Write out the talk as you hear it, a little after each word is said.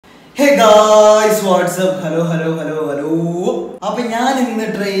Hey guys, what's up? Hello. അപ്പോൾ ഞാൻ ഇന്ന്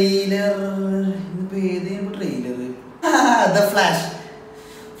ട്രെയിലർ The Flash.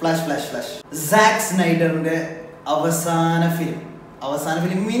 സാക്ക് സ്നൈഡറിന്റെ അവസാന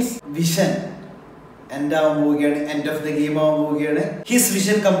ഫിലിം മീൻസ് വിഷൻ എൻഡ് ആവാൻ പോവുകയാണ്. എൻഡ് ഓഫ് ദ ഗെയിം ആവാൻ പോവുകയാണ്. His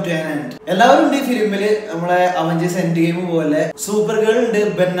vision come to an end. എല്ലാവരും ഉണ്ട് ഈ ഫിലിമില്. നമ്മളെ അവഞ്ചേഴ്സ് എൻഡ് ഗെയിം പോലെ സൂപ്പർ ഗേൾ ഉണ്ട്,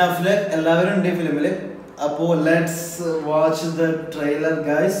 ബെൻ അഫ്ലെക്ക്, എല്ലാവരും ഉണ്ട് ഈ ഫിലിമില്. അപ്പോൾ let's watch the trailer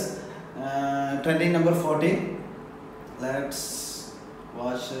guys. Trending number 14. Let's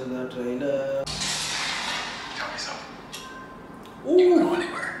watch the trailer. Tell me something. Ooh. You can go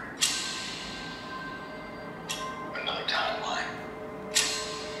anywhere. Another timeline.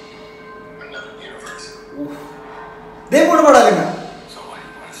 Another universe. They put about it. So why do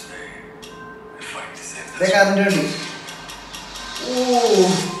you want to stay and fight to save They this? can't do it. Oh.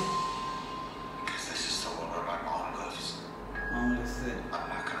 Because this is the world where my mom lives. I'm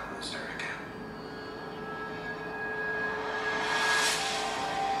not gonna lose her again.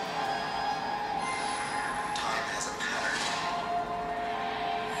 Time has a pattern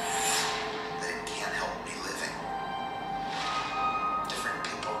that it can't help me living. Different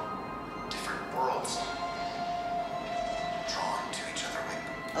people, different worlds, drawn to each other like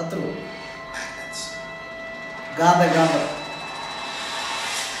Atru. magnets. Ganda.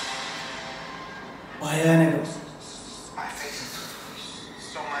 Bhayanagam. My face,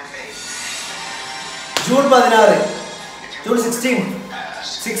 so my face. June 16. June 16.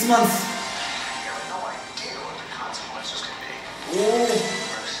 Past. 6 months. You have no idea what the consequences can be. Oh.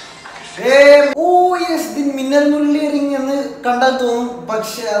 First, I could fix Yes, the Minnal Murali ring എന്ന് കണ്ടാൽ തോന്നും,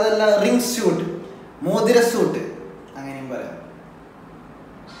 പക്ഷെ അതല്ല, ring suit, മോതിര suit അങ്ങനെയും പറയാം.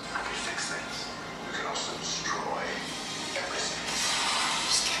 things. You can also destroy everything.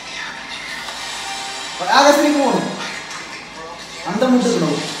 This can't be happening. ആകാശത്തേക്ക് പോകണം, I completely broke the അന്തം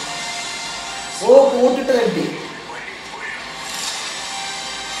മുട്ടിക്കണോ. പോട്ടിട്ട് കെട്ടി. waiting for you.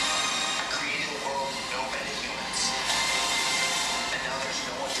 I created a world with no metahumans. And now there's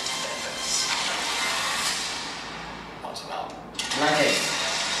no one to defend us. Want some help?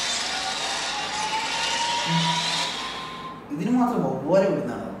 ഇതിന് മാത്രം ഒവ്വാരെ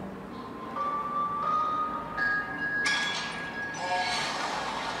വിടുന്നതാണ്.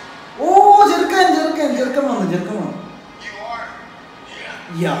 ചെറുക്കൻ വന്നു. You are?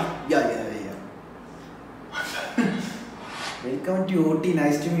 Yeah. Yeah. Welcome to OT.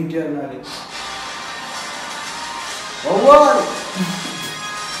 Nice to meet you. പറഞ്ഞാല്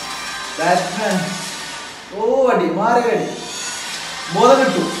അടി മാറി ബോധം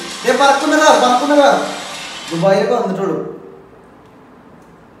കിട്ടു. പറക്കുന്ന കാർ ദുബായിലൊക്കെ വന്നിട്ടുള്ളൂ.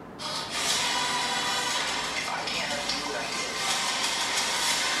 If I can't undo what I did,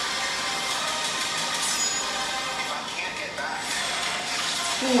 if I can't get back,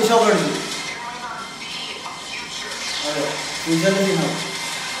 shock അടിച്ചു. there might not be a future. അതെ, ഫ്യൂച്ചറിൽ ചെയ്യുന്നത്.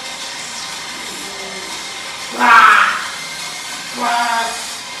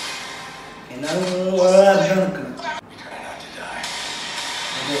 എല്ലാവരും നിൽക്കണം. Try not to die.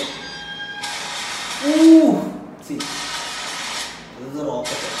 അതെ. See, this is a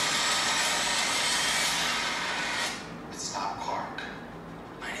rocket. It's not Clark.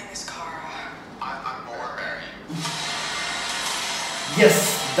 My name is Kara. I'm more Barry. Yes,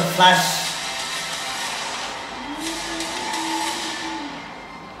 the Flash.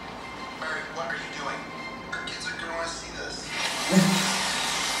 Barry, what are you doing? Our kids are gonna want to see this.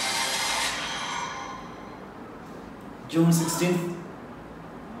 June 16th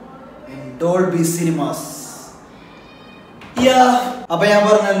in Dolby Cinemas. അപ്പൊ ഞാൻ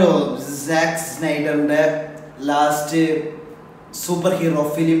പറഞ്ഞല്ലോ, sac സ്നൈഡറിന്റെ last super hero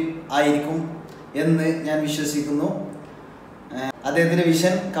film ആയിരിക്കും എന്ന് ഞാൻ വിശ്വസിക്കുന്നു. അദ്ദേഹത്തിന്റെ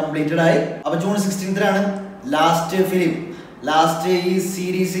vision completed ആയി. അപ്പൊ June 16th last film, last ഈ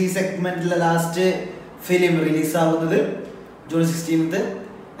സീരീസ്, ഈ സെഗ്മെന്റിലെ ലാസ്റ്റ് ഫിലിം റിലീസ് ആവുന്നത് June 16th.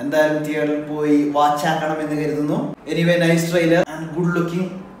 എന്തായാലും തിയേറ്ററിൽ പോയി വാച്ച് ആക്കണം എന്ന് കരുതുന്നു. Anyway, nice trailer and good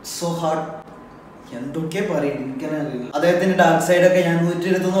looking, so hard. എന്തൊക്കെ പറയും എനിക്കനെ അറിയില്ല. അദ്ദേഹത്തിന്റെ ഡാർക്ക് സൈഡ് ഒക്കെ ഞാൻ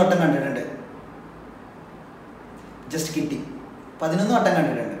 121 വട്ടം കണ്ടിട്ടുണ്ട്. ജസ്റ്റ് കിട്ടി 11 വട്ടം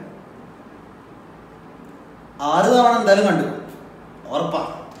കണ്ടിട്ടുണ്ട്. 6 തവണ എന്തായാലും കണ്ടു, ഉറപ്പാ.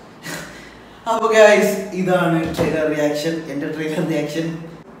 അപ്പൊ ഗൈസ്, ഇതാണ് ട്രെയിലർ റിയാക്ഷൻ, എന്റെ trailer reaction.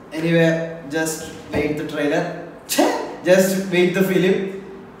 Anyway, just wait the trailer, just wait the film.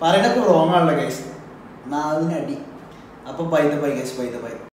 പറയണൊക്കെ wrong ആണല്ലോ ഗൈസ്, 4 അടി. അപ്പൊ by the bye guys, by the by.